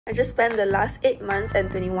I just spent the last 8 months and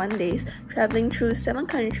 21 days traveling through 7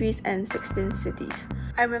 countries and 16 cities.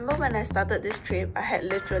 I remember when I started this trip, I had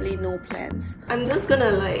literally no plans. I'm just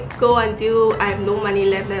gonna go until I have no money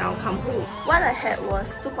left, then I'll come home. What I had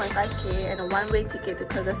was 2.5k and a one-way ticket to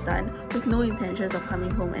Kyrgyzstan with no intentions of coming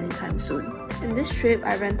home anytime soon. In this trip,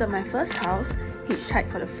 I rented my first house, hitchhiked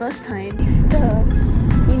for the first time, the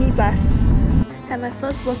minibus, had my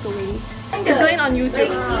first work away. It's going on YouTube.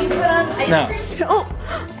 No. Oh!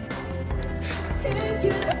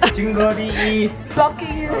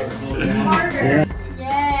 Blocking you.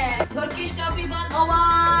 Yeah. Turkish copy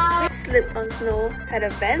 101. Slipped on snow, had a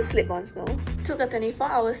van slip on snow, took a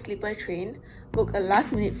 24-hour sleeper train, booked a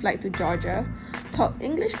last-minute flight to Georgia, taught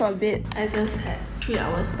English for a bit. I just had 3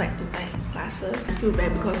 hours back-to-back classes. I feel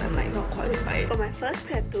bad because I'm not qualified. Got my first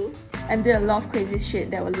tattoo and did a lot of crazy shit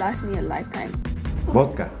that will last me a lifetime.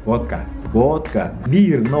 Vodka,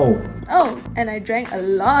 beer, no. Oh, and I drank a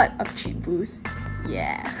lot of cheap booze.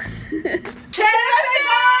 Yeah. Shut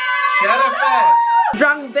up!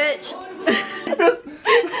 Drunk bitch. What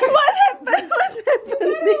happened? What's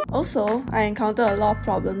happening? Also, I encountered a lot of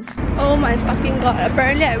problems. Oh my fucking god,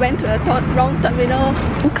 apparently I went to the wrong terminal.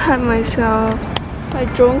 I cut myself. My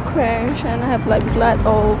drone crashed and I have blood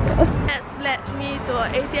all over. That's led me to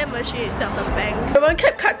an ATM machine instead of the bank. Everyone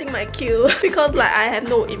kept cutting my queue because I have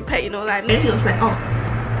no impact, and he was like, oh,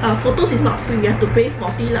 photos is not free, you have to pay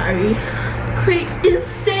 40 lari.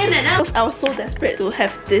 Insane. And I was so desperate to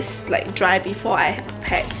have this dry before I had to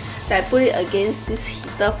pack that I put it against this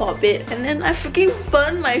heater for a bit, and then I freaking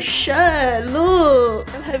burned my shirt. Look,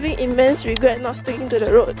 I'm having immense regret not sticking to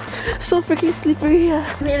the road. So freaking slippery here.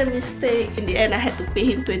 I made a mistake. In the end, I had to pay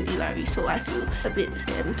him 20 lari, so I feel a bit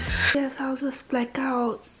scammed. Yes, I was just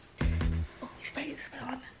blackout. Oh, it's back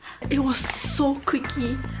on. It was so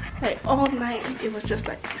quicky, all night. It was just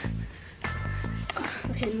okay,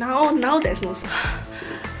 now there's no.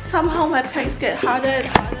 Somehow my packs get harder and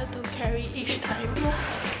harder to carry each time.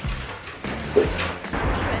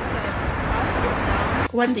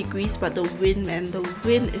 1 degree, but the wind, man, the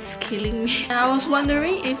wind is killing me. I was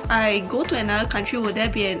wondering if I go to another country, would there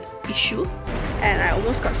be an issue? And I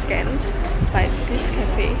almost got scammed by this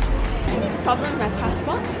cafe. Problem with my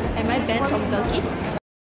passport? Am I banned from Turkey?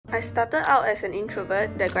 I started out as an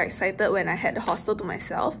introvert that got excited when I had the hostel to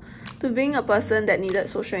myself, to being a person that needed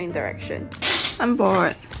social interaction. I'm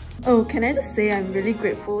bored. Oh, can I just say I'm really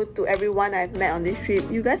grateful to everyone I've met on this trip.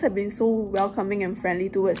 You guys have been so welcoming and friendly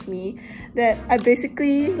towards me that I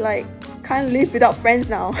basically can't live without friends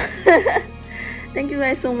now. Thank you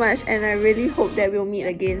guys so much, and I really hope that we'll meet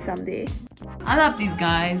again someday. I love these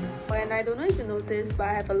guys. And I don't know if you noticed, but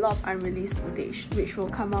I have a lot of unreleased footage which will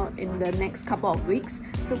come out in the next couple of weeks,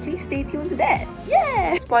 so please stay tuned to that.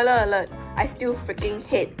 Yeah! Spoiler alert, I still freaking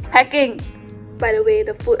hate hacking! By the way,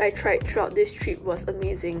 the food I tried throughout this trip was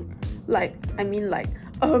amazing.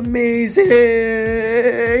 Amazing!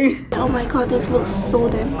 Oh my god, this looks so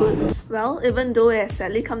damn good. Well, even though it has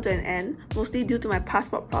sadly come to an end, mostly due to my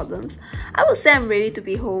passport problems, I would say I'm ready to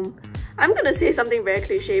be home. I'm gonna say something very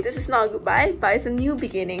cliche. This is not a goodbye, but it's a new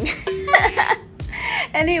beginning.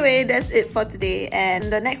 Anyway, that's it for today,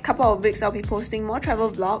 and the next couple of weeks I'll be posting more travel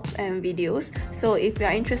vlogs and videos, so if you're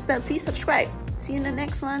interested, please subscribe. See you in the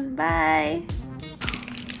next one. Bye!